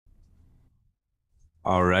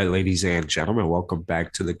All right, ladies and gentlemen, welcome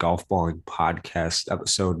back to the Golf Balling Podcast,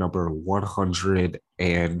 episode number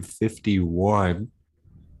 151.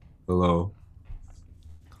 Hello.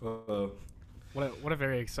 Uh, What a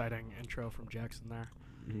very exciting intro from Jackson there.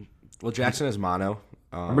 well, Jackson is mono.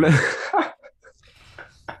 I'm gonna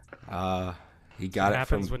Um, uh, he It's what got it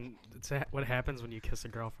happens from. when what happens when you kiss a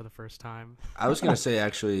girl for the first time. I was gonna say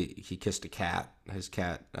actually, he kissed a cat. His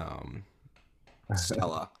cat,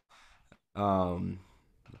 Stella. Um,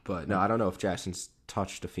 but no, I don't know if Jackson's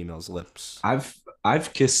touched a female's lips. I've I've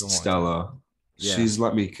In kissed a long time. Stella. Yeah, She's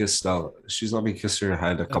let me kiss Stella. She's let me kiss her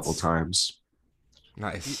head a couple That's times.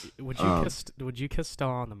 nice. Um, would you kiss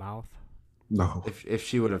Stella on the mouth? no. If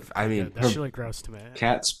she would have, I Okay, mean, good. Her That's really gross to me.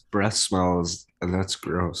 cat's breath smells, and that's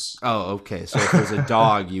gross. oh, okay. So if it was a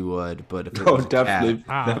dog, you would, but if it No, was a cat, definitely.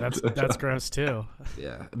 Ah, that's gross too.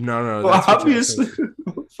 yeah, no, Well, that's what obviously, Jackson.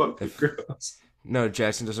 fucking If gross. No,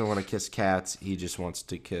 Jackson doesn't want to kiss cats. He just wants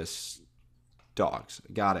to kiss dogs.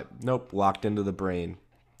 Got it. Nope. Locked into the brain.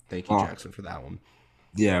 Thank you, Oh, Jackson, for that one.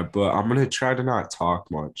 yeah, but I'm gonna try to not talk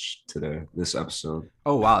much today, this episode.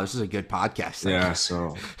 Oh, wow. This is a good podcast. Thank Yeah, you.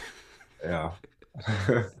 so yeah.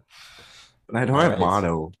 But I don't All have right.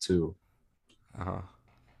 mono too. Uh-huh.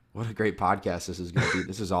 What a great podcast this is going to be.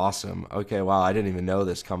 This is awesome. Okay, wow. I didn't even know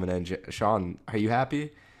this coming in. Sean, are you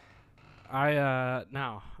happy?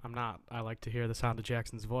 No, I'm not. I like to hear the sound of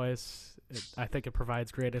Jackson's voice. I think it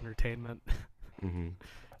provides great entertainment. Mm-hmm.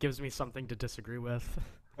 Gives me something to disagree with.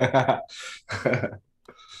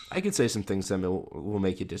 I could say some things that will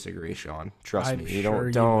make you disagree, Sean. Trust I'm me. You sure don't,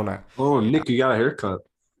 you don't. will. Oh, Yeah, Nick, you got a haircut.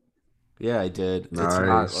 yeah, I did. It's not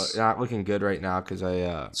Nice. not looking good right now because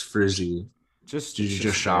It's frizzy. just Did it's you just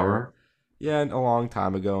just there. shower? Yeah, a long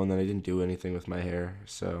time ago, and then I didn't do anything with my hair.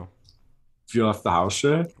 So Have you left the house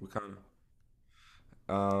today? we kind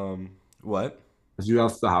what? Have you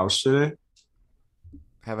left the house today?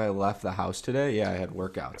 Have I left the house today? Yeah, I had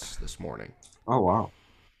workouts this morning. Oh wow.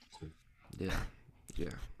 Yeah, yeah,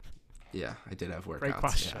 yeah. I did have Great workouts.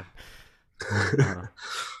 question. Yeah.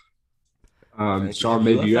 Uh, thank you. Sean, Have you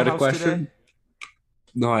maybe left you the had a house today? question?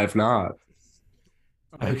 No, I have not.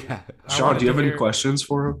 Okay. I Sean, do wanted you to have any hear. questions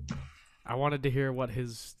for him? I wanted to hear what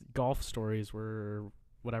his golf stories were,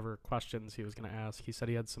 whatever questions he was going to ask. He said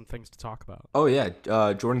he had some things to talk about. Oh yeah,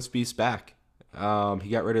 Jordan Spieth's back. He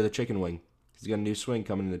got rid of the chicken wing. He's got a new swing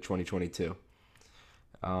coming into 2022.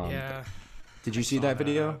 Um, Yeah, did I you see saw that that.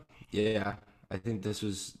 video? Yeah, I think this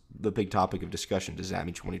was the big topic of discussion. Does that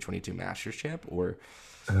mean 2022 Masters champ, or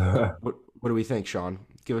what do we think, Sean?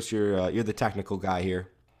 Give us your you're the technical guy here.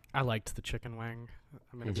 I liked the chicken wing.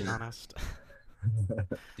 I'm going to be Do honest.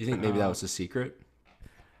 you think maybe that Um, was the secret?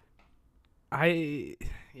 I,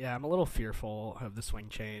 yeah, I'm a little fearful of the swing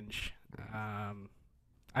change. Um,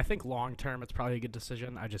 I think long term it's probably a good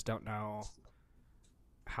decision. I just don't know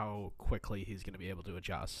how quickly he's going to be able to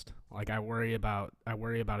adjust. Like I worry about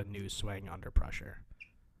a new swing under pressure.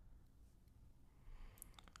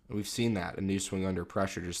 We've seen that a new swing under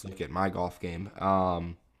pressure. Just look at my golf game.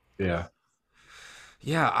 Yeah.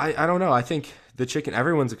 Yeah, I don't know. I think the chicken.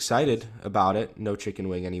 Everyone's excited about it. No chicken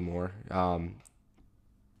wing anymore.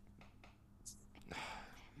 Sh-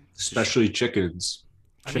 Especially chickens.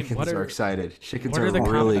 I mean, Chickens are excited. Chickens what are are the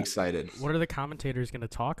really excited. what are the commentators going to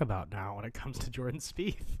talk about now when it comes to Jordan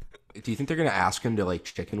Spieth? Do you think they're gonna ask him to like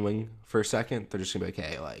chicken wing for a second? They're just gonna be like,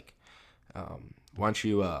 hey, like, why don't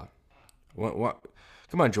you what?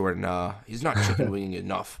 Come on, Jordan. He's not chicken winging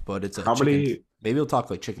enough, but it's a How chicken. many Maybe he'll talk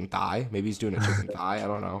like chicken thigh. Maybe he's doing a chicken thigh. I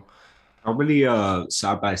don't know. how many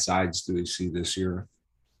side by sides do we see this year?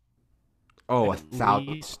 Oh, At a thousand.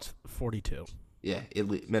 least 42. Yeah,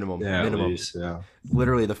 minimum, Yeah, at minimum. least, yeah.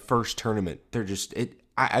 Literally the first tournament. They're just it.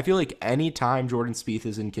 I feel like any time Jordan Spieth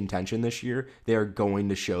is in contention this year, they are going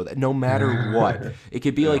to show that no matter what. It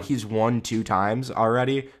could be Yeah. like he's won 2 times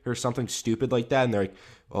already or something stupid like that, and they're like,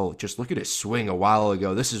 "Oh, just look at his swing a while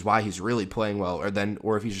ago. This is why he's really playing well."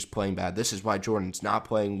 Or if he's just playing bad, this is why Jordan's not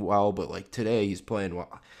playing well. But like today, he's playing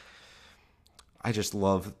well. I just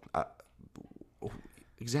love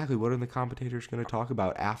exactly what are the commentators going to talk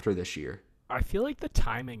about after this year. I feel like the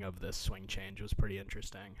timing of this swing change was pretty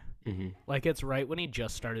interesting. Mm-hmm. Like it's right when he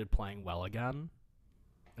just started playing well again,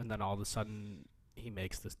 and then all of a sudden he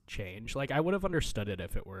makes this change. Like I would have understood it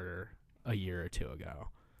if it were a year or two ago.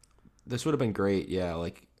 This would have been great, yeah.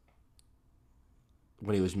 Like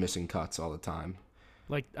when he was missing cuts all the time.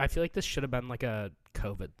 Like I feel like this should have been like a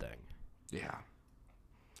COVID thing. Yeah.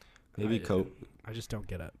 Maybe I, Cope. I just don't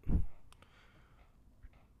get it.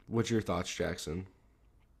 What's your thoughts, Jackson?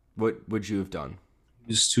 What would you have done?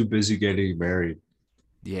 He's too busy getting married.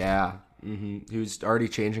 Yeah. He was already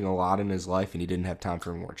changing a lot in his life, and he didn't have time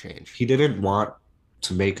for more change. He didn't want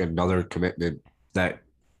to make another commitment that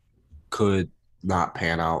could not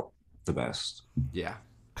pan out the best. Yeah.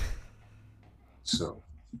 So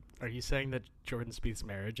Are you saying that Jordan Spieth's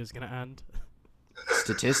marriage is gonna end?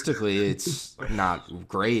 Statistically, it's not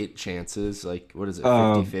great chances. Like, what is it,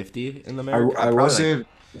 Um, 50-50 in the I marriage? I wasn't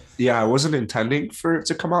yeah, I wasn't intending for it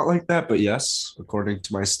to come out like that, but yes, according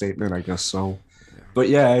to my statement, I guess so. But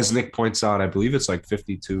yeah, as Nick points out, I believe it's like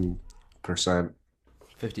 52%.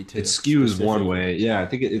 52. It skews one specifically. way. Yeah, I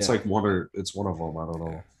think it's Yeah. like it's one of them. I don't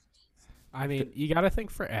know. I mean, you gotta think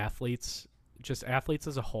for athletes, just athletes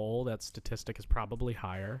as a whole, that statistic is probably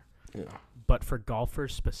higher. Yeah. But for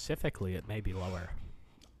golfers specifically, it may be lower.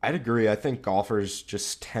 I'd agree. I think golfers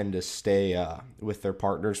just tend to stay with their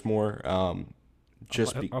partners more.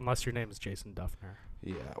 Unless your name is Jason Duffner.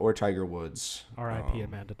 Yeah, or Tiger Woods. R.I.P.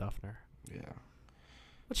 Amanda Duffner. Yeah.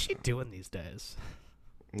 What's she doing these days?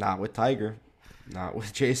 Not with Tiger. Not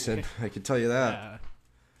with Jason. I can tell you that.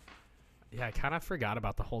 Yeah, I kind of forgot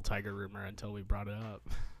about the whole Tiger rumor until we brought it up.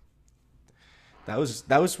 That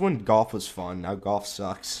was when golf was fun. Now golf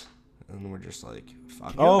sucks. And we're just like,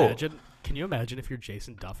 fuck. Can you imagine if you're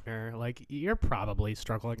Jason Duffner? Like, you're probably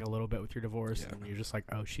struggling a little bit with your divorce, and you're just like,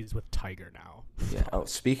 oh, she's with Tiger now. Yeah. Oh,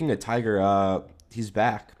 speaking of Tiger, he's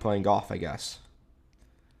back playing golf, I guess.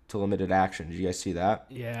 To limited action. Did you guys see that?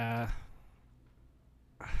 Yeah.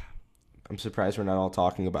 I'm surprised we're not all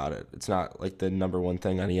talking about it. It's not like the number one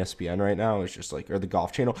thing on ESPN right now. It's just like, or the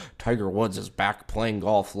Golf Channel. Tiger Woods is back playing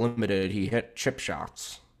golf limited. He hit chip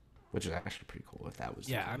shots, which is actually pretty cool if that was.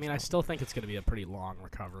 Yeah, I mean, I still think it's going to be a pretty long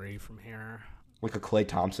recovery from here. Like a Klay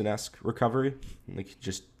Thompson-esque recovery. Like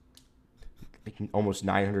just like almost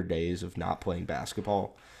 900 days of not playing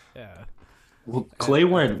basketball. Yeah. Well, Clay at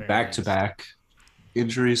the went very back to least. back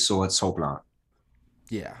injuries, so let's hope not.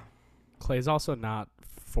 Yeah. Clay's also not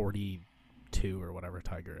 42 or whatever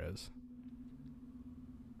Tiger is.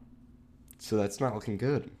 So that's not looking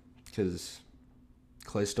good because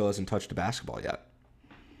Klay still hasn't touched a basketball yet.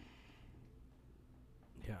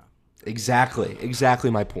 Yeah.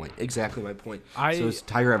 Exactly my point. So is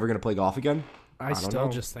Tiger ever going to play golf again? I don't still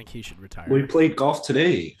know. just think he should retire. We played golf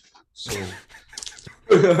today, so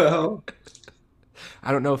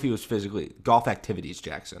I don't know if he was physically golf activities,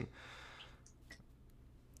 Jackson.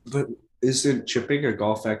 but isn't chipping a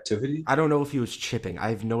golf activity? I don't know if he was chipping. I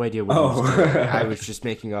have no idea what he Oh. was doing. I was just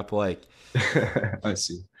making up like. I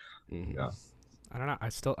see. mhm. Yeah. I don't know. I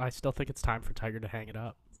still think it's time for Tiger to hang it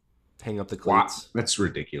up. Hang up the Wow, cleats. that's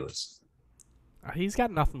ridiculous. He's got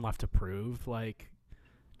nothing left to prove. Like,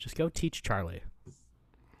 just go teach Charlie.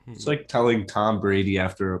 It's like telling Tom Brady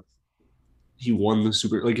after he won the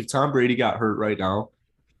Super. Like if Tom Brady got hurt right now,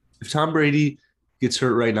 if Tom Brady gets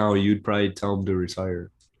hurt right now, you'd probably tell him to retire.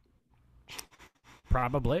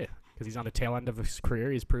 Probably. Because he's on the tail end of his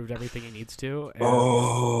career. He's proved everything he needs to. And,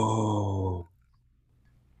 Oh,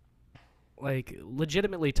 like,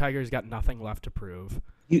 legitimately, Tiger's got nothing left to prove.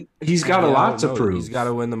 he's got a lot to No, prove. He's got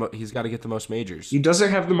to win he's got to get the most majors. He doesn't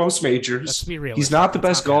have the most Let's majors. be realistic. He's not the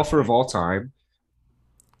That's best not golfer of happening. all time.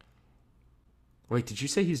 Wait, did you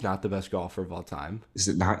say he's not the best golfer of all time? Is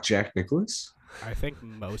it not Jack Nicklaus? I think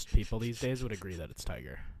most people these days would agree that it's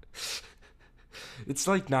Tiger. It's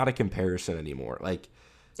like not a comparison anymore. Like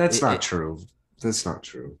That's not true. That's not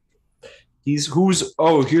true. Here's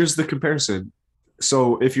the comparison.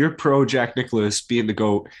 So if you're pro Jack Nicklaus being the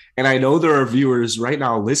GOAT, and I know there are viewers right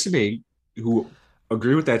now listening who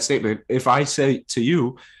agree with that statement. If I say to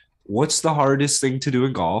you, what's the hardest thing to do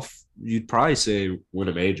in golf? You'd probably say win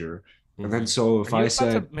a major. And then so if Are you I about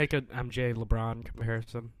said to make an MJ LeBron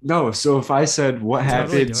comparison? no, so if I said what I'm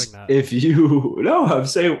totally happens doing that. if you no, I'm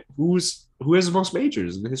saying who has the most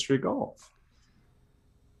majors in the history of golf?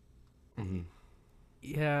 Mhm.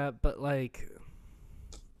 Yeah, but like,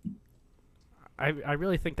 I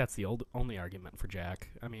really think that's the only argument for Jack.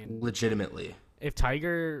 I mean, legitimately. if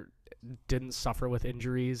Tiger didn't suffer with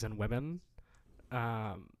injuries and women,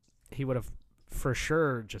 he would have for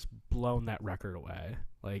sure just blown that record away.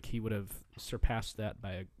 Like, he would have surpassed that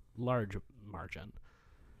by a large margin.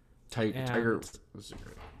 Tiger And- was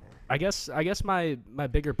great. I guess my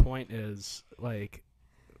bigger point is, like,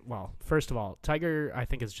 well, first of all, Tiger, I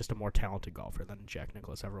think, is just a more talented golfer than Jack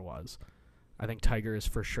Nicklaus ever was. I think Tiger is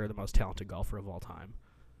for sure the most talented golfer of all time.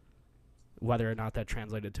 Whether or not that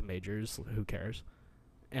translated to majors, who cares?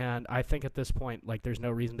 And I think at this point, like, there's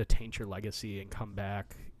no reason to taint your legacy and come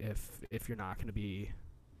back if you're not going to be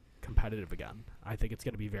competitive again. I think it's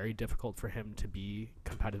going to be very difficult for him to be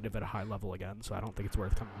competitive at a high level again, so I don't think it's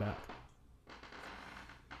worth coming back.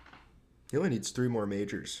 He only needs 3 more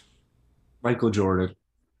majors. Michael Jordan.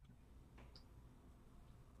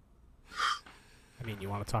 I mean, you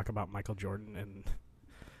want to talk about Michael Jordan and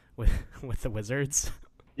with with the Wizards.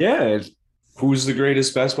 Yeah. Who's the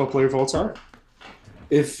greatest basketball player of all time?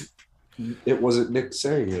 If it wasn't Nick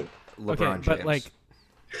saying it. LeBron Okay, James. but like,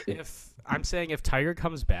 if I'm saying if Tiger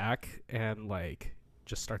comes back and like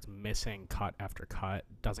just starts missing cut after cut,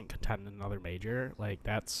 doesn't contend in another major, like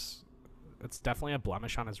it's definitely a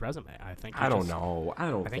blemish on his resume. I think. I don't know. I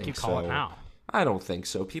don't I think think you call so. it now. I don't think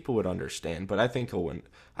so. People would understand, but I think he'll win.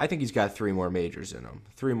 I think he's got 3 more majors in him.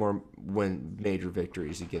 3 more major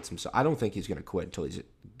victories he gets himself. I don't think he's going to quit until he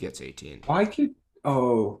gets 18 Why could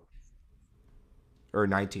oh or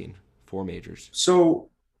 19. 4 majors. so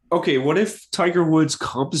okay, what if Tiger Woods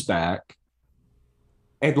comes back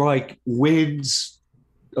and like wins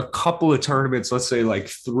a couple of tournaments, let's say like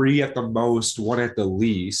 3 at the most, 1 at the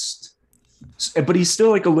least. But he's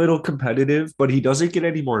still like a little competitive, but he doesn't get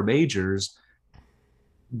any more majors.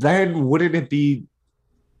 Then wouldn't it be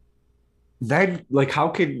then like how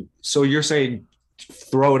can so you're saying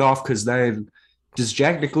throw it off because then does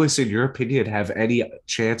Jack Nicklaus, in your opinion, have any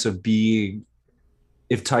chance of being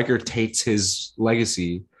if Tiger takes his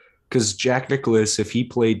legacy? Because Jack Nicklaus, if he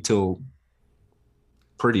played till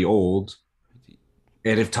pretty old,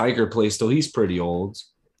 and if Tiger plays till he's pretty old,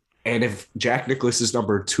 and if Jack Nicklaus is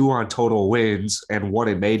number 2 on total wins and 1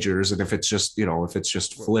 in majors, and if it's just if it's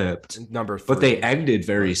just flipped, Number 3. but they ended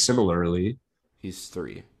very similarly. He's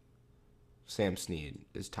 3. Sam Snead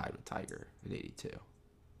is tied with Tiger at 82.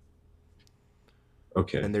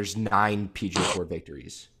 Okay. And there's 9 PGA Tour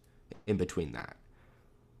victories in between that.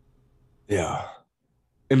 Yeah.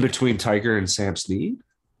 In between Tiger and Sam Snead?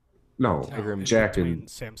 No, Tiger and Jack between and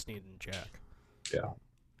Sam Snead and Jack. yeah.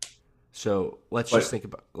 So let's think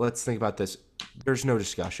about this. There's no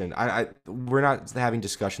discussion. We're not having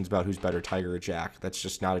discussions about who's better, Tiger or Jack. That's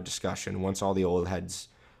just not a discussion. Once all the old heads,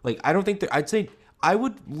 like I don't think that I'd say I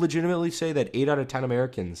would legitimately say that 8 out of 10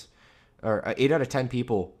 Americans, or 8 out of 10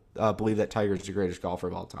 people, believe that Tiger is the greatest golfer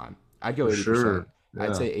of all time. I'd go 80%. Sure. Yeah.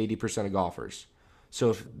 I'd say 80% of golfers.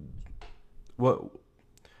 So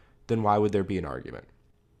then why would there be an argument?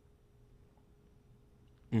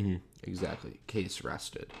 Exactly. Case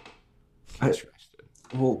rested.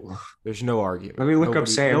 Well, There's no argument. let me look up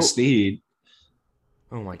Sam Snead.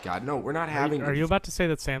 Oh my God, no, we're not having. Are you about to say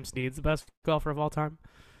that Sam Snead's the best golfer of all time?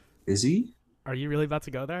 Is he? Are you really about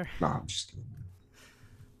to go there? No, I'm just kidding.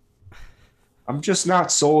 I'm just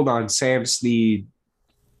not sold on Sam Snead.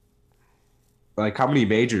 Like, how many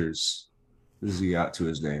majors has he got to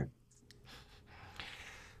his name?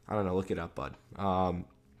 I don't know. Look it up, bud. I'm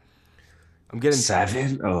getting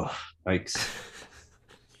 7. Oh, yikes!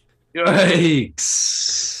 Yikes!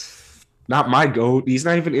 Not my goat. He's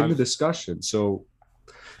not even in the discussion. So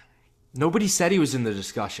Nobody said he was in the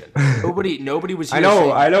discussion. Nobody was. Here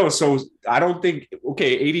I know. So I don't think.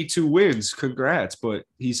 Okay, 82 wins. Congrats, but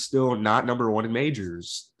he's still not number 1 in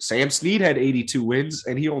majors. Sam Snead had 82 wins,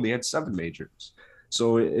 and he only had 7 majors.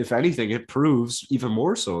 So if anything, it proves even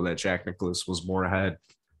more so that Jack Nicklaus was more ahead.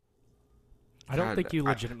 I don't think you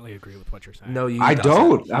legitimately agree with what you're saying. No, I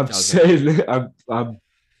don't. I'm saying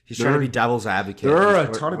he's trying to be devil's advocate. There are a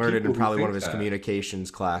He's ton of learned people in probably who one of his think that.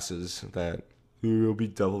 communications classes that he'll be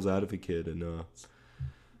devil's advocate and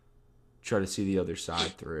try to see the other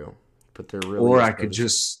side through. But there really or is I could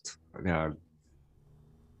just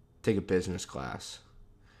take a business class.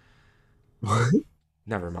 what?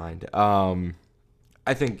 Never mind.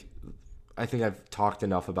 I think I've talked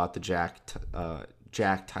enough about the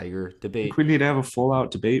Jack Tiger debate. We need to have a full out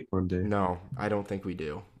debate one day. No, I don't think we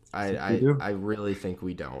do. We do. I really think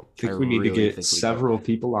we don't. I think we need to get several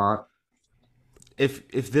people on.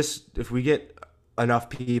 If we get enough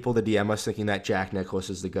people to DM us thinking that Jack Nicklaus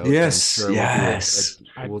is the GOAT, Yes, then sure yes.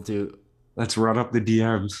 we'll do. Let's run up the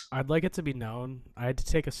DMs. I'd like it to be known. I had to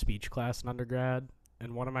take a speech class in undergrad,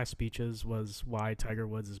 and one of my speeches was why Tiger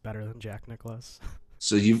Woods is better than Jack Nicklaus.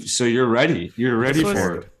 So you're ready. You're ready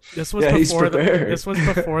for it. This was this was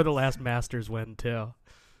before the last Masters win too.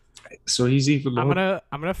 So he's even more.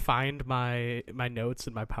 I'm gonna find my notes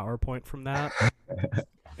and my PowerPoint from that.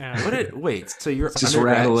 Wait, so you're just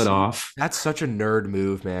rattle it off. That's such a nerd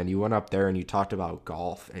move, man. You went up there and you talked about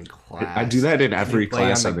golf in class. I do that in every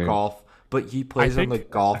class. On the golf, but he plays on the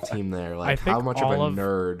golf team there. Like, how much of a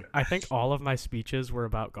nerd? I think all of my speeches were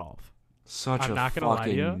about golf. I'm not gonna lie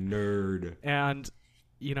to you. Nerd. And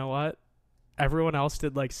you know what? Everyone else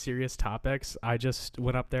did like serious topics. I just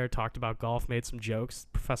went up there, talked about golf, made some jokes.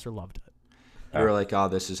 Professor loved it. You were like, "Oh,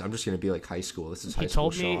 I'm just gonna be like high school. This is high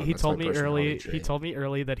school." He told me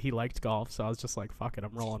early that he liked golf, so I was just like, "Fuck it,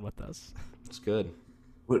 I'm rolling with this." It's good.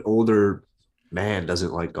 What older man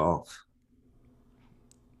doesn't like golf?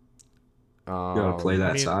 You gotta play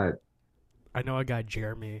that side. I know a guy,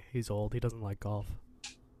 Jeremy. He's old. He doesn't like golf.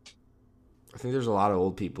 I think there's a lot of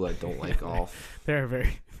old people that don't like golf. There are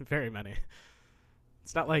very, very many.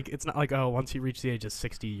 It's not like oh, once you reach the age of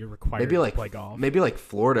 60, you're required to play golf. Maybe like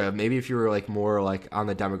Florida. Maybe if you were like more like on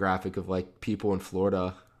the demographic of like people in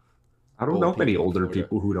Florida. I don't know many older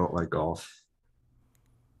people who don't like golf.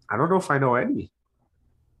 I don't know if I know any.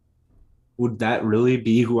 Would that really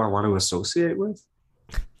be who I want to associate with?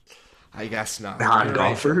 I guess not.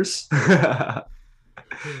 Non-golfers?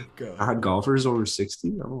 Non-golfers over 60?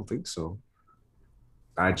 I don't think so.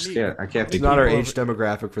 I can't think. It's not our age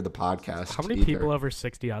demographic for the podcast. How many people over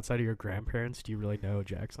 60 outside of your grandparents do you really know,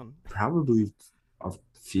 Jackson? Probably a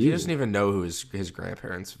few. He doesn't even know who his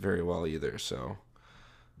grandparents very well either, so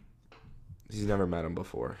he's never met them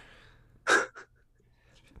before.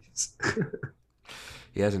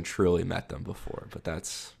 He hasn't truly met them before, but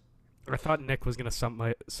that's... I thought Nick was going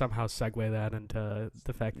to somehow segue that into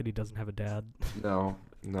the fact that he doesn't have a dad. No,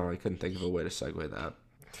 I couldn't think of a way to segue that.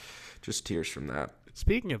 Just tears from that.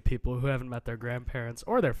 Speaking of people who haven't met their grandparents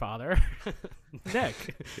or their father,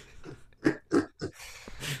 Nick.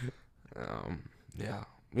 Yeah.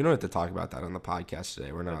 We don't have to talk about that on the podcast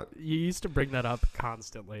today. We're not... You used to bring that up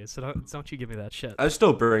constantly, so don't you give me that shit. I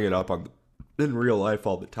still bring it up in real life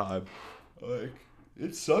all the time. Like,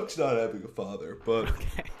 it sucks not having a father, but...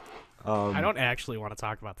 Okay. I don't actually want to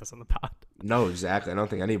talk about this on the pod. No, exactly. I don't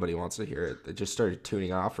think anybody wants to hear it. They just started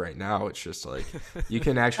tuning off right now. It's just like, you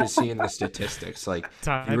can actually see in the statistics, like,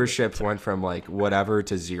 viewership went from, like, whatever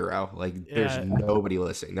to 0. Like, there's nobody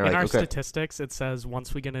listening. They're in like, our okay. Statistics, it says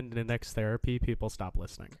once we get into Nick's therapy, people stop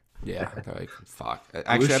listening. Yeah, they're like, fuck.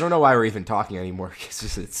 Actually, I don't know why we're even talking anymore,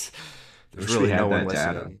 because there's really no one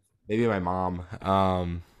listening. Data. Maybe my mom.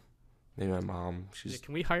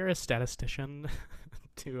 Can we hire a statistician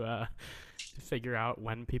to figure out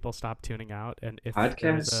when people stop tuning out and if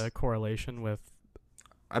there's a correlation with...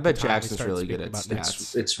 I bet Jackson's really good at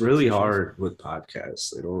stats. It's really hard with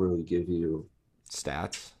podcasts. They don't really give you...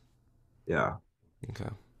 Stats? Yeah. Okay.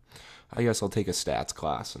 I guess I'll take a stats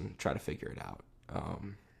class and try to figure it out.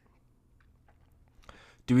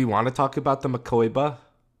 Do we want to talk about the McCoyba?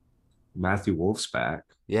 Matthew Wolf's back.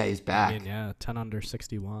 Yeah, he's back. I mean, 10 under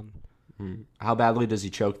 61. How badly does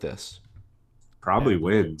he choke this? Probably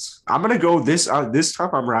wins. I'm gonna go this time.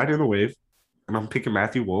 I'm riding the wave, and I'm picking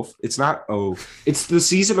Matthew Wolf. It's the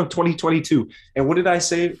season of 2022. And what did I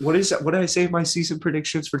say? What did I say in my season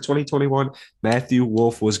predictions for 2021? Matthew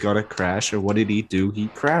Wolf was gonna crash, and what did he do? He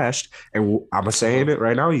crashed, and I'm saying it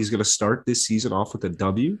right now. He's gonna start this season off with a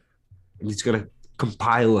W, and he's gonna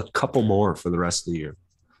compile a couple more for the rest of the year,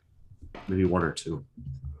 maybe 1 or 2.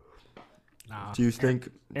 Nah, do you think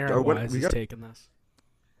Aaron Wise is taking this?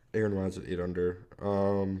 Aaron Wise at 8 under.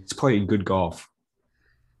 He's playing good golf.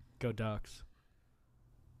 Go Ducks.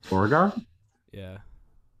 Oregon? Yeah.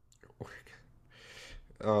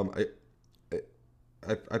 I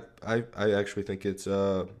actually think it's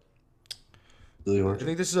Billy Horschel. I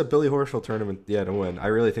think this is a Billy Horschel tournament. Yeah, to win. I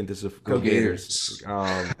really think this is go Gators.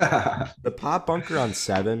 The pot bunker on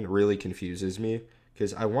 7 really confuses me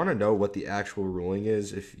because I want to know what the actual ruling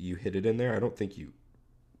is if you hit it in there. I don't think you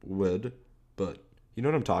would, but you know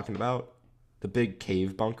what I'm talking about? The big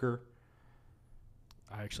cave bunker.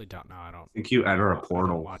 I actually don't know. I think you enter a portal. I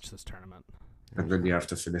don't watch this tournament. And then you have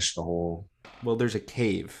to finish the hole. Well, there's a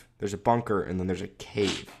cave. There's a bunker, and then there's a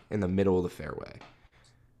cave in the middle of the fairway.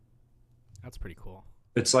 That's pretty cool.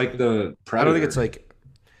 It's like the Predator. I don't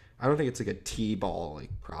think it's like a T-ball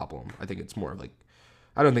like problem. I think it's more like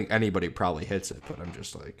I don't think anybody probably hits it, but I'm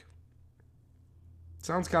just like it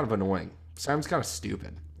sounds kind of annoying. Sounds kind of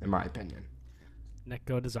stupid, in my opinion. Nick,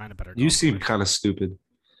 go design a better golf You seem course. kind of stupid.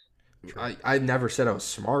 I never said I was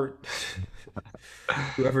smart.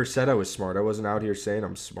 Whoever said I was smart, I wasn't out here saying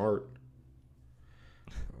I'm smart.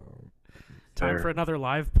 Time for another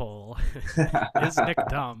live poll. Is Nick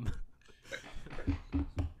dumb?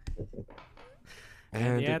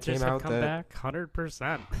 And the answers have come back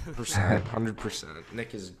 100%. 100%.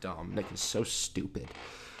 Nick is dumb. Nick is so stupid.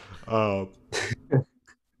 I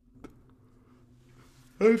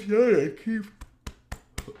keep...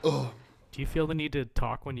 Do you feel the need to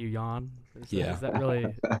talk when you yawn? Is that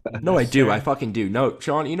really... No, I do. I fucking do. No,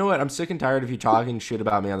 Sean, you know what? I'm sick and tired of you talking shit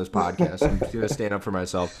about me on this podcast. I'm going to stand up for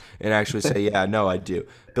myself and actually say, yeah, no, I do.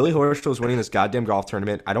 Billy Horschel is winning this goddamn golf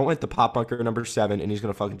tournament. I don't like the pop bunker number 7, and he's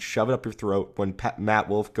going to fucking shove it up your throat when Matt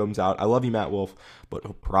Wolf comes out. I love you, Matt Wolf, but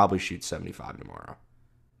he'll probably shoot 75 tomorrow.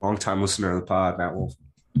 Long time listener of the pod, Matt Wolf.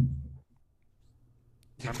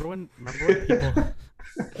 Remember when people...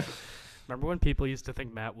 Remember when people used to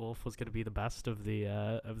think Matt Wolf was going to be the best of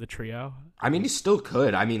the trio? I mean, he still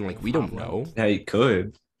could. I mean, like, we don't know. Yeah, he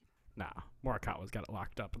could. Nah. Morikawa's got it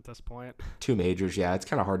locked up at this point. 2 majors, yeah, it's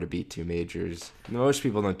kind of hard to beat 2 majors. Most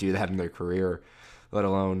people don't do that in their career, let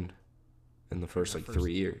alone in the first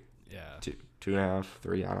 3 years. Yeah. 2.5,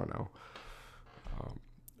 3, I don't know.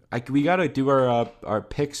 We gotta do our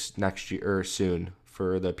picks next year or soon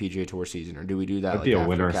for the PGA Tour season, or do we do that That'd be a after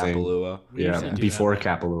winter thing. Kapalua? We usually Yeah, do before that,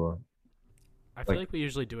 like, Kapalua, I feel like we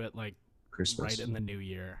usually do it like Christmas. right in the new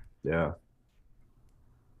year. Yeah.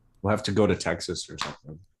 We'll have to go to Texas or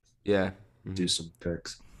something. Yeah, Do some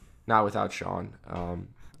picks. not without Sean.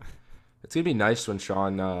 It's gonna be nice when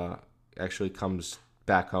Sean actually comes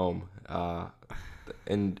back home.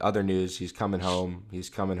 In other news, he's coming home. He's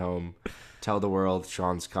coming home. Tell the world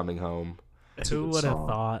Sean's coming home. Who would have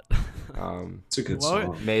thought? It's a good What-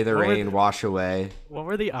 song. May the What would- rain wash away. What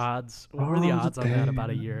were the odds? What were the Oh, odds on that about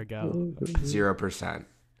a year ago? 0%.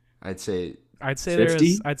 I'd say, I'd say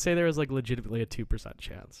 50? there was like legitimately a 2%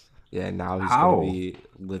 chance. yeah. Now he's How? gonna be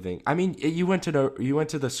living. I mean, you went to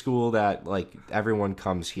the school that like everyone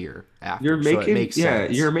comes here after. You're so it making makes yeah,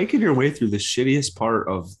 sense. you're making your way through the shittiest part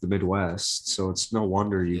of the Midwest, so it's no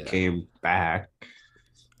wonder you Yeah. came back.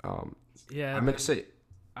 Yeah, I'm gonna say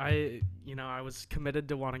I was committed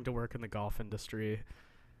to wanting to work in the golf industry.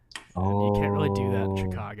 And you can't really do that in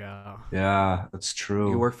Chicago. Yeah, that's true.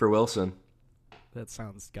 you work for Wilson. That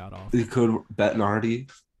sounds god awful. You could Bettinardi.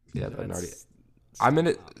 Yeah, but already. That's- I'm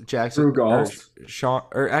gonna Jackson Through golf. or Sean,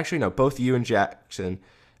 or actually no, both you and Jackson.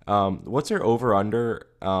 What's our over under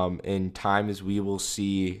in times we will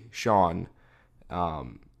see Sean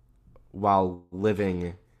while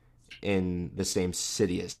living in the same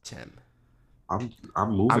city as him? I'm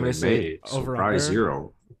moving gonna in say May, so over probably under.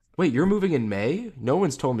 0. Wait, you're moving in May? No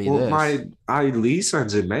one's told me Well, this. my lease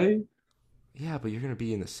ends in May. Yeah, but you're gonna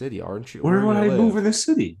be in the city, aren't you? Where are you would gonna I live? move in the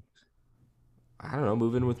city? I don't know.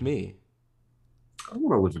 Move in with me. I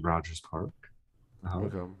want to live in Rogers Park.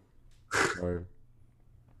 Okay. Sorry.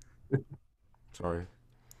 Sorry.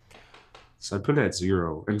 So I put it at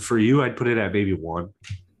 0, and for you, I'd put it at maybe 1.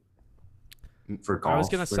 For golf, I was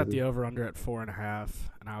gonna set maybe. the over under at 4.5,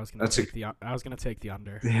 and I was gonna That's a- take the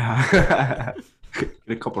under. Yeah. Get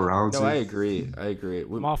a couple rounds. No, in. I agree.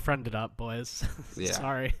 I'm all friended up, boys. Yeah.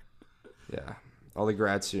 Sorry. Yeah. All the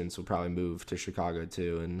grad students will probably move to Chicago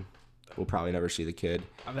too, and we'll probably never see the kid.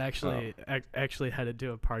 I'm actually actually headed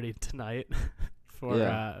to a party tonight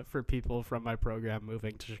for people from my program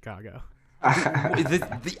moving to Chicago.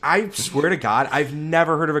 I swear to God, I've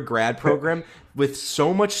never heard of a grad program with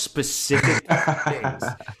so much specific things.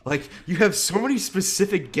 Like, you have so many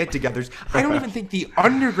specific get-togethers. I don't even think the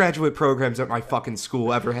undergraduate programs at my fucking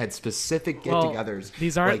school ever had specific get-togethers.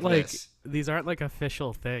 These aren't like this. these aren't like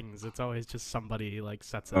official things. It's always just somebody like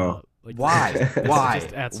sets it Oh. up. Like, Why? Why?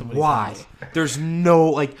 Just at somebody's Why? house. There's no,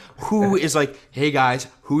 like, who is like, hey guys,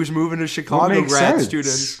 who's moving to What Chicago, makes grad sense?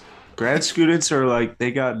 students? Grad students are like,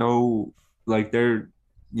 they got no, like, they're,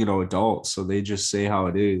 adults, so they just say how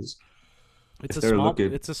it is. It's If a they're small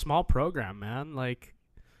looking- it's a small program, man. Like,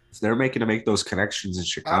 If they're making to make those connections in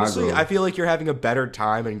Chicago. Honestly, I feel like you're having a better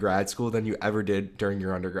time in grad school than you ever did during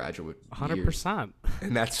your undergraduate 100%. years.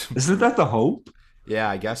 And that's, Isn't that the hope? yeah,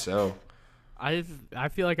 I guess so. I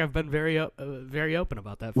feel like I've been very open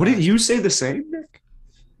about that. Wouldn't fact. you say the same, Nick?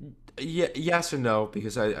 Yeah, yes and no,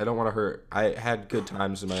 because I don't want to hurt. I had good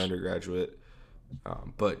times in my undergraduate,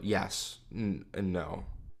 but yes and no.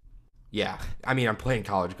 Yeah, I mean, I'm playing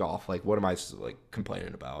college golf. Like, what am I like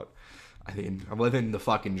complaining about? I mean, I'm living the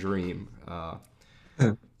fucking dream. I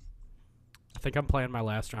think I'm playing my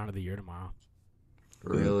last round of the year tomorrow.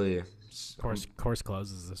 Really, Course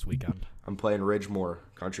closes this weekend. I'm playing Ridgemore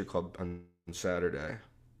Country Club on Saturday.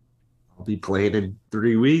 I'll be playing in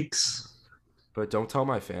 3 weeks. But don't tell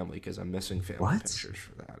my family because I'm missing family What? pictures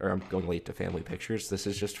for that. Or I'm going late to family pictures. This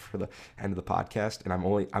is just for the end of the podcast.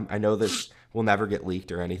 And I know this will never get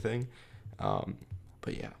leaked or anything.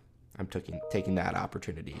 But yeah, I'm taking that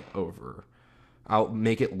opportunity over. I'll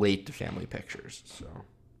make it late to family pictures. So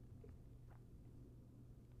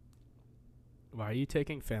Why are you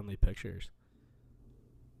taking family pictures?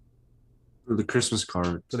 For the Christmas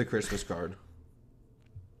card. for the Christmas card.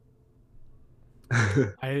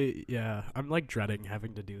 I'm like dreading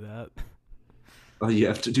having to do that. Oh, you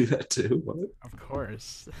have to do that too? What? Of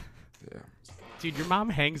course. Yeah. Dude, your mom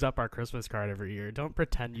hangs up our Christmas card every year. Don't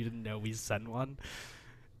pretend you didn't know we send one.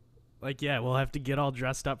 Like, yeah, we'll have to get all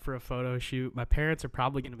dressed up for a photo shoot. My parents are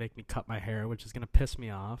probably going to make me cut my hair, which is going to piss me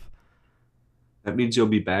off. That means you'll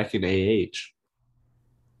be back in AH.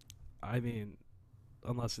 I mean,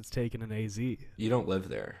 unless it's taken an AZ. You don't live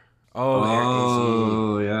there.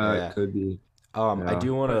 Oh, yeah, Yeah. it could be. I Yeah.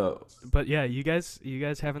 do want to. But yeah, you guys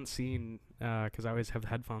haven't seen, because I always have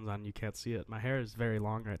headphones on, you can't see it. My hair is very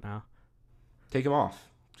long right now. Take them off.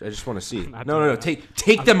 I just want to see. Not No. doing that.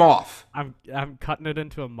 Take them off. I'm cutting it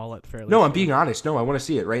into a mullet fairly. No, I'm soon. being honest. No, I want to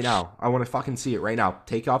see it right now. I want to fucking see it right now.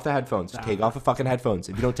 Take off the headphones. Nah. Take off the fucking headphones.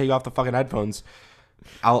 If you don't take off the fucking headphones,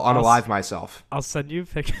 I'll unalive myself. I'll send you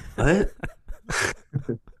pictures. What?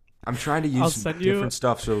 I'm trying to I'll use send you- different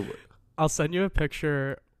stuff. So I'll send you a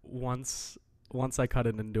picture once I cut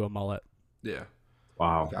it into a mullet. yeah.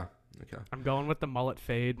 Wow. Okay. I'm going with the mullet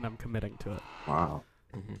fade, and I'm committing to it. Wow.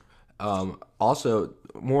 Also,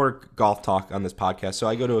 more golf talk on this podcast. So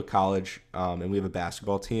I go to a college, and we have a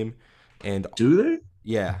basketball team, and Do they?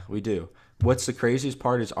 yeah, we do. What's the craziest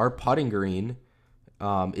part is our putting green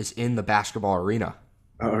is in the basketball arena.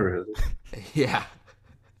 Oh, really? Yeah.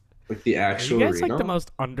 Like the Are actual you guys arena? like the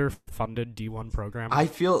most underfunded D1 program? I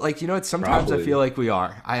feel like, sometimes Probably. I feel like we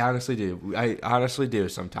are. I honestly do. I honestly do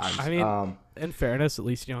sometimes. I mean, in fairness, at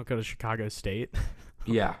least you don't go to Chicago State.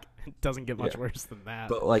 yeah. It doesn't get much Yeah. worse than that.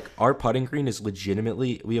 But like our putting green is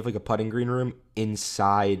legitimately, we have like a putting green room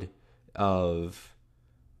inside of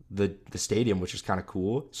the stadium, which is kind of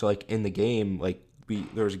cool. So like in the game, like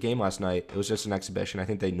there was a game last night. It was just an exhibition. I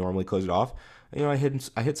think they normally close it off. I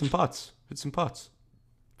hit some putts.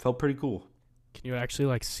 Felt pretty cool. Can you actually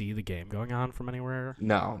like see the game going on from anywhere?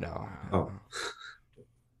 No. Oh.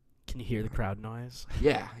 Can you hear the crowd noise?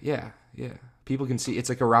 Yeah. People can see. It's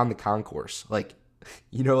like around the concourse. Like,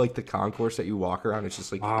 like the concourse that you walk around. It's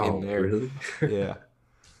just like Wow. in there. Really? Yeah.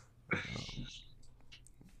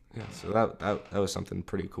 Yeah. So that was something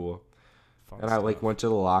pretty cool. Fun And I like stuff. went to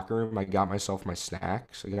the locker room. I got myself my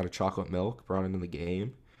snacks. I got a chocolate milk. Brought it into the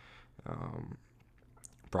game.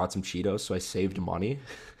 Brought some Cheetos, so I saved money.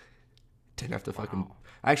 Didn't have to fucking. Wow.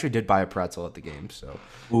 I actually did buy a pretzel at the game, so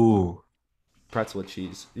Ooh. pretzel with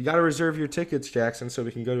cheese. You got to reserve your tickets, Jackson, so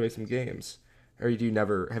we can go to some games. Or do you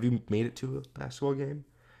never? Have you made it to a basketball game?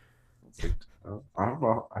 I don't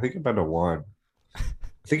know. I think I've been to one. I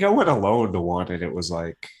think I went alone to one, and it was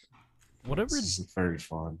like What a this is very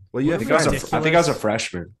fun. Well, you I have think I was friends. I think I was a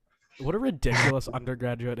freshman. what a ridiculous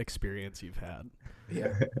undergraduate experience you've had.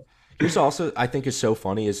 Yeah. Here's also I think is so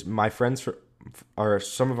funny is my friends or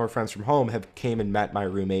some of our friends from home have came and met my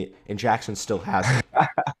roommate, and Jackson still hasn't.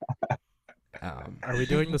 Are we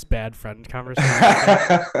doing this bad friend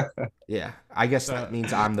conversation? Yeah, I guess Uh, that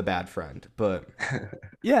means I'm the bad friend, but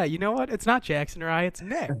Yeah, you know what? It's not Jackson or I, it's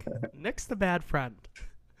Nick. Nick's the bad friend.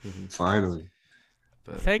 Finally.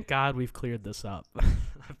 Thank God we've cleared this up.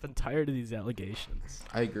 I've been tired of these allegations.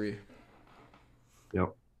 I agree. Yep.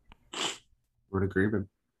 We're in agreement.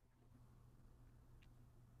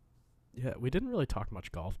 Yeah, we didn't really talk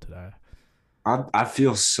much golf today. I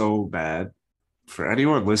feel so bad. For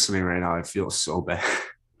anyone listening right now, I feel so bad.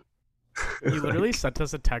 You literally sent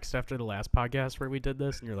us a text after the last podcast where we did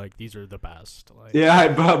this, and you're like, "These are the best." Like, Yeah,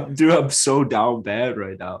 I'm so down bad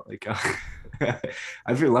right now. Like, I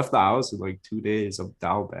haven't left the house in like 2 days. I'm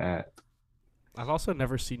down bad. I've also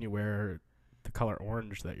never seen you wear the color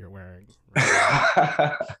orange that you're wearing.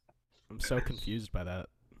 I'm so confused by that.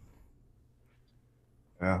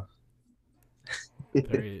 Yeah.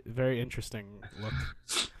 Very, very interesting look.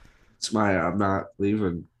 It's my I'm not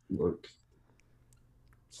leaving look.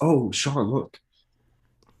 Oh, Sean, look.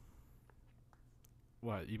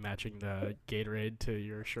 What, you matching the Gatorade to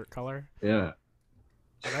your shirt color? Yeah.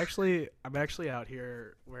 I'm actually out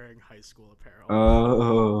here wearing high school apparel.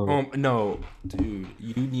 Oh. No, dude,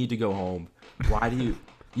 you need to go home. Why do you?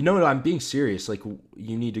 You know what? I'm being serious. Like,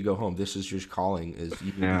 you need to go home. This is your calling. Is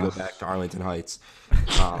you need to go back to Arlington Heights.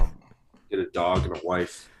 Get a dog and a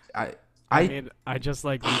wife. I mean, I just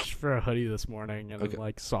like reached for a hoodie this morning and Okay.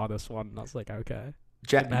 like saw this one and I was like, okay.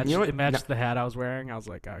 Jack, It matched, you know what? it matched the hat I was wearing. I was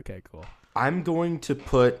like, okay, cool. I'm going to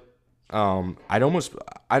put. I'm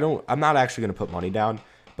not actually going to put money down,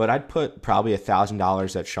 but I'd put probably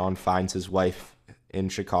 $1,000 that Sean finds his wife in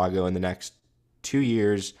Chicago in the next 2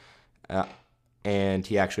 years, and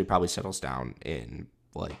he actually probably settles down in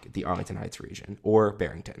like the Arlington Heights region or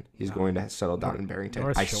Barrington. He's going to settle down in Barrington.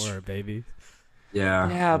 North Shore, baby.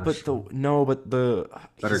 Yeah. but the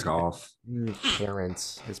better his golf.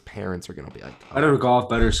 his parents are gonna be like, oh, Better golf,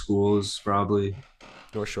 better schools, probably.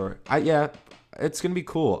 North Shore. It's gonna be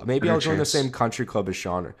cool. Maybe Better I'll join the chance. same country club as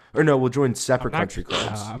Sean, or no, we'll join separate country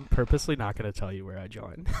clubs. I'm purposely not going to tell you where I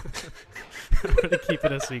joined. I'm going to keep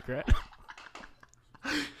it a secret.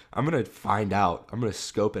 I'm gonna find out. I'm gonna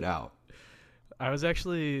scope it out. I was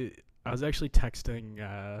actually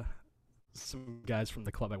texting some guys from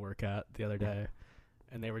the club I work at the other day,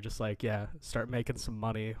 and they were just like, "Yeah, start making some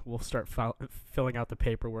money. We'll start filling out the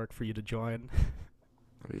paperwork for you to join."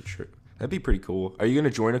 That'd be pretty cool. Are you gonna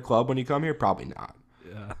join a club when you come here? Probably not.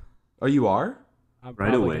 Yeah, Oh, you are? I'm Right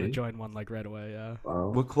probably away? gonna join one like right away. Yeah, Wow.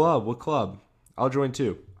 What club? What club? I'll join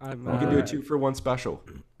too. I'm We can do a 2-for-1 special.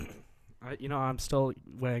 I'm still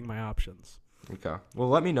weighing my options. Okay. Well,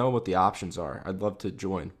 let me know what the options are. I'd love to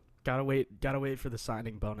join. Gotta wait for the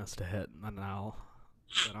signing bonus to hit, and then I'll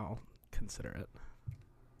consider it.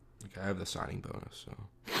 Okay, I have the signing bonus, so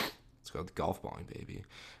let's go with golf balling, baby.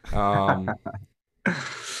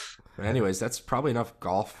 But anyways, that's probably enough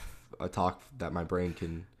golf talk that my brain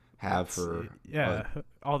can have for.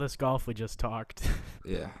 All this golf we just talked.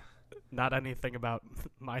 Yeah. Not anything about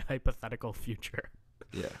my hypothetical future.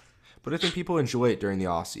 Yeah, but I think people enjoy it during the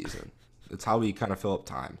off season. It's how we kind of fill up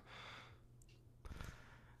time.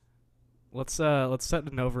 Let's set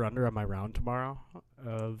an over under on my round tomorrow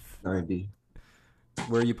of 90.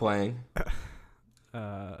 Where are you playing?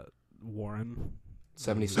 Warren.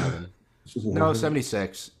 77. No,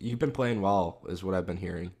 76. You've been playing well, is what I've been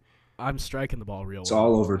hearing. I'm striking the ball real It's well.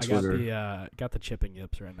 all over Twitter. I got the chipping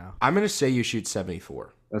yips right now. I'm gonna say you shoot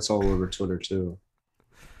 74. That's all over Twitter too.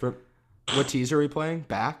 But what tees are we playing?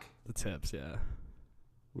 Back? The tips, yeah.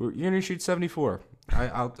 You're gonna shoot 74.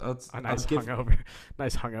 I'll A nice give.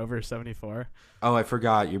 hungover 74. Oh, I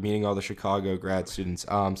forgot. You're meeting all the Chicago grad students.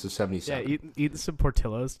 So Yeah, 77. eating some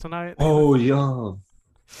Portillo's tonight. Oh, yum.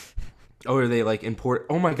 Oh, are they like import?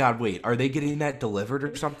 Oh my God! Wait, are they getting that delivered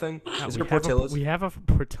or something? No, Is we there have Portillo's? we have a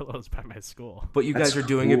Portillo's by my school. But you guys That's are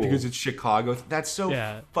doing it cool. because it's Chicago. That's so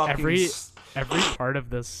Yeah, fucking. every part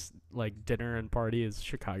of this like dinner and party is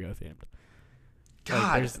Chicago themed.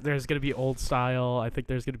 God, There's gonna be old style. I think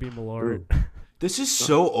there's gonna be Malort. this is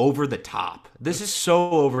so over the top. This is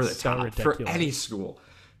so over the So top for ridiculous. any school.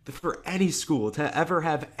 For any school to ever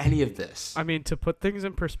have any of this. I mean, to put things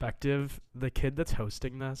in perspective, the kid that's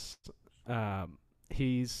hosting this,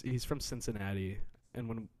 he's from Cincinnati,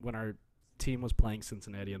 and when our team was playing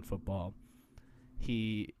Cincinnati in football,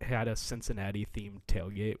 he had a Cincinnati themed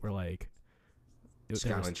tailgate where like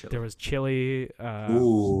Skyline chili. there was chili,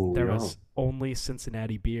 Ooh, there yum. was only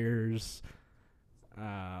Cincinnati beers.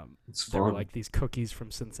 It's There were fun. like these cookies from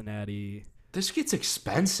Cincinnati. This gets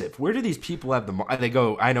expensive. Where do these people have the money? They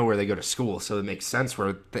go. I know where they go to school, so it makes sense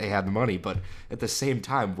where they have the money. But at the same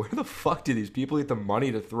time, where the fuck do these people get the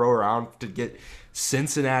money to throw around to get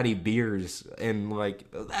Cincinnati beers? And like,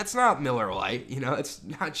 that's not Miller Lite. You know, it's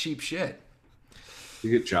not cheap shit.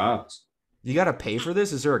 You get jobs. You got to pay for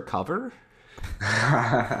this. Is there a cover?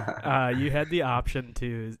 You had the option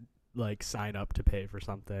to like sign up to pay for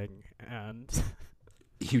something, and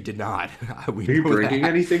You did not. We Are you know bringing that.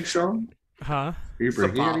 anything, Sean? huh? Are you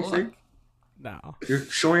bringing Zabala? anything? No, You're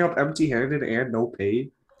showing up empty-handed and no pay?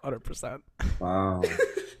 100%. Wow.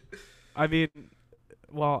 I mean,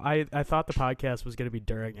 well, I thought the podcast was gonna be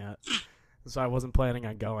during it, so I wasn't planning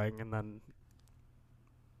on going, and then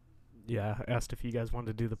yeah, asked if you guys wanted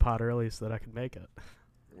to do the pod early so that I could make it.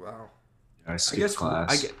 Wow. I I skipped guess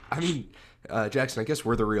class. Jackson. I guess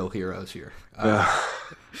we're the real heroes here. Yeah.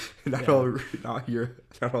 Not Yeah.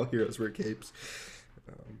 all heroes wear capes.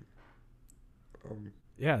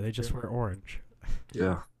 Yeah, they just wear orange.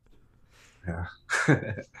 Yeah. Yeah.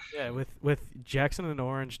 Yeah, with Jackson and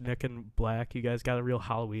orange, Nick and black, you guys got a real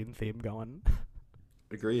Halloween theme going.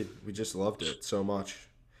 Agreed. We just loved it so much.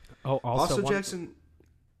 Oh, also, one, Jackson.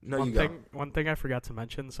 No, one you thing one thing I forgot to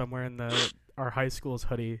mention somewhere in our high school's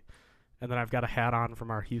hoodie, and then I've got a hat on from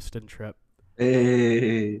our Houston trip.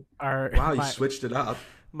 Hey. Our Wow, you my, switched it up.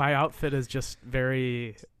 my outfit is just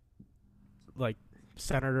very like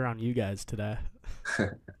centered around you guys today.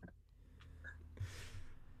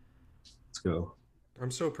 Let's go.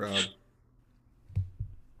 I'm so proud.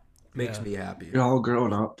 Makes Yeah. me happy. You're all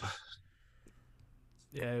grown up.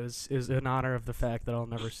 Yeah, it was in honor of the fact that I'll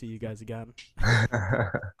never see you guys again.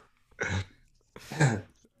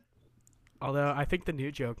 Although I think the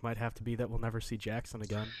new joke might have to be that we'll never see Jackson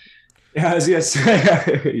again. Yeah, yes.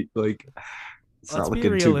 Like, it's Let's not be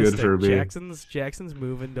looking too good realistic. for me. Jackson's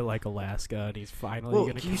moving to like Alaska, and he's finally Well,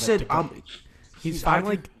 gonna. he commit said to go- he's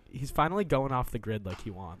finally out of- he's finally going off the grid like he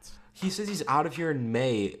wants. He says he's out of here in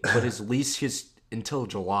May, but his lease is until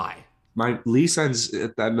July. My lease ends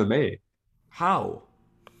at the end of May. How?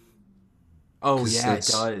 Oh 'Cause yeah, it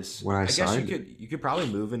that's does. when I guess signed you could probably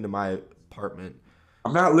move into my apartment.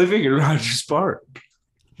 I'm not living in Rogers Park.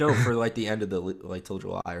 No, for like the end of the like till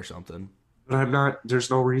July or something. But I'm not. There's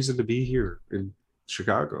no reason to be here in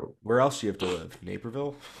Chicago. Where else do you have to live?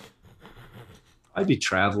 Naperville? I'd be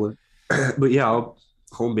traveling, but yeah,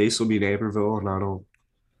 home base will be Naperville, and I don't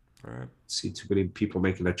All right. see too many people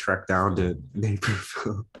making a trek down to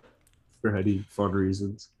Naperville for any fun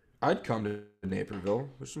reasons. I'd come to Naperville.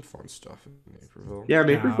 There's some fun stuff in Naperville. Yeah, No,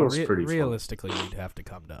 Naperville's pretty fun. realistically, you'd have to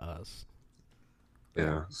come to us.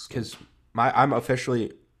 Yeah, Because I'm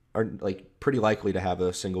officially, or like, pretty likely to have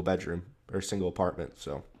a single bedroom or a single apartment.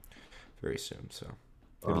 So very soon. So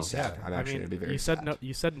it'll be sad. I'm actually gonna be very sad.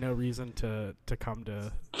 You said no reason to come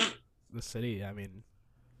to the city. I mean,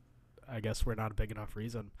 I guess we're not a big enough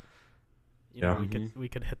reason. You know, we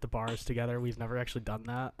could hit the bars together. We've never actually done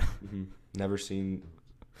that. Never seen.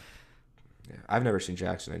 Yeah, I've never seen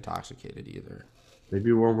Jackson intoxicated either.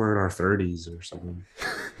 Maybe when we're in our 30s or something.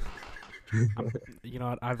 You know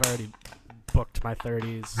what? I've already booked my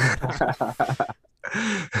 30s.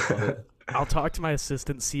 I'll talk to my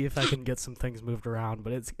assistant, see if I can get some things moved around,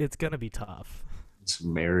 but it's gonna be tough.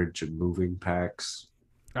 Some marriage and moving packs.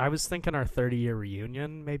 I was thinking our 30-year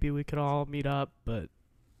reunion. Maybe we could all meet up, but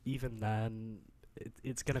even then,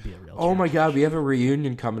 it's gonna be a real. Oh my God, we have a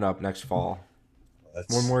reunion coming up next fall.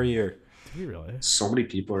 One more year. Do we really? So many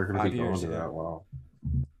people are gonna 5 be years, going to yeah. that. Wow.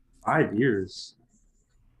 5 years.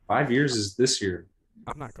 5 years is this year.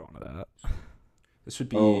 I'm not going to that. This would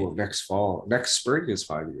be. Oh, next fall. Next spring is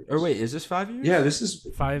 5 years. Or wait, is this 5 years? Yeah, this is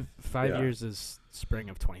Five Yeah. years is spring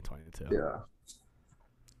of 2022. yeah.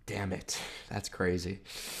 Damn it, that's crazy.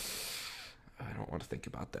 I don't want to think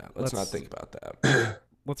about that. Let's not Let's- think about that.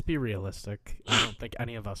 Let's be realistic. I don't think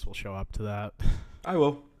any of us will show up to that. I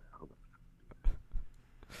will.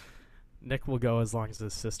 Nick will go as long as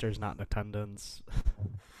his sister's not in attendance.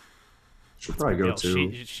 She'll probably go Yo,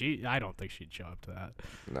 too. I don't think she'd show up to that.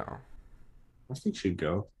 No, I think she'd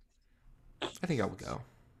go. I think I will go.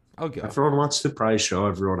 I'll go. Everyone wants to probably show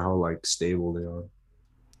everyone how like stable they are.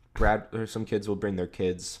 Brad, or some kids will bring their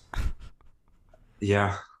kids.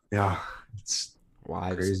 Yeah, yeah. It's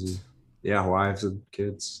Wives. crazy. Yeah, wives and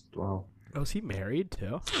kids. Wow. Oh, is he married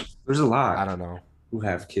too? There's a lot I don't know. who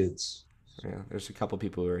have kids. Yeah, there's a couple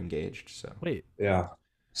people who are engaged. So Wait, Yeah.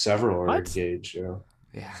 Several are What? engaged, yeah.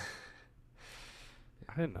 yeah,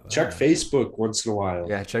 I didn't know that. Check Facebook once in a while.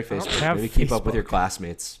 yeah. Check I don't Facebook. have Maybe keep up with your Facebook.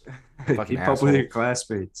 classmates. Fucking Keep up asshole. with your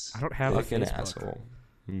classmates. I don't have Fucking a Facebook. asshole.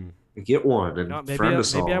 Get one and No, friend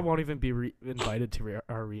us all. maybe I won't even be invited to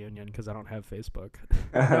our reunion because I don't have Facebook.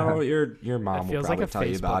 No, your mom will feels like probably a tell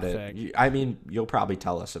you about Facebook it. thing. I mean, you'll probably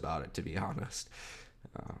tell us about it. To be honest,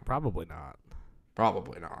 Probably not.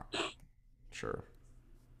 probably not. Sure.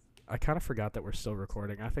 I kind of forgot that we're still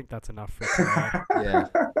recording. I think that's enough for today. Yeah,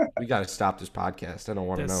 we got to stop this podcast. I don't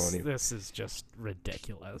want to know any. This is just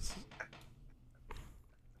ridiculous.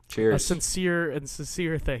 A Cheers.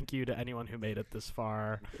 sincere thank you to anyone who made it this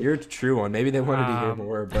far. You're a true one. Maybe they wanted to hear Um,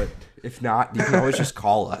 more, but if not, you can always just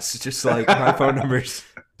call us. Just like my phone number's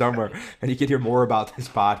somewhere, and you can hear more about this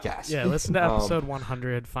podcast. Yeah, listen to Um, episode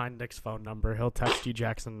 100. Find Nick's phone number. He'll text you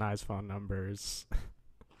Jackson and I's phone numbers.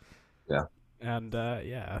 Yeah. And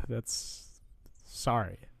yeah, that's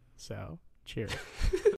sorry. So cheers.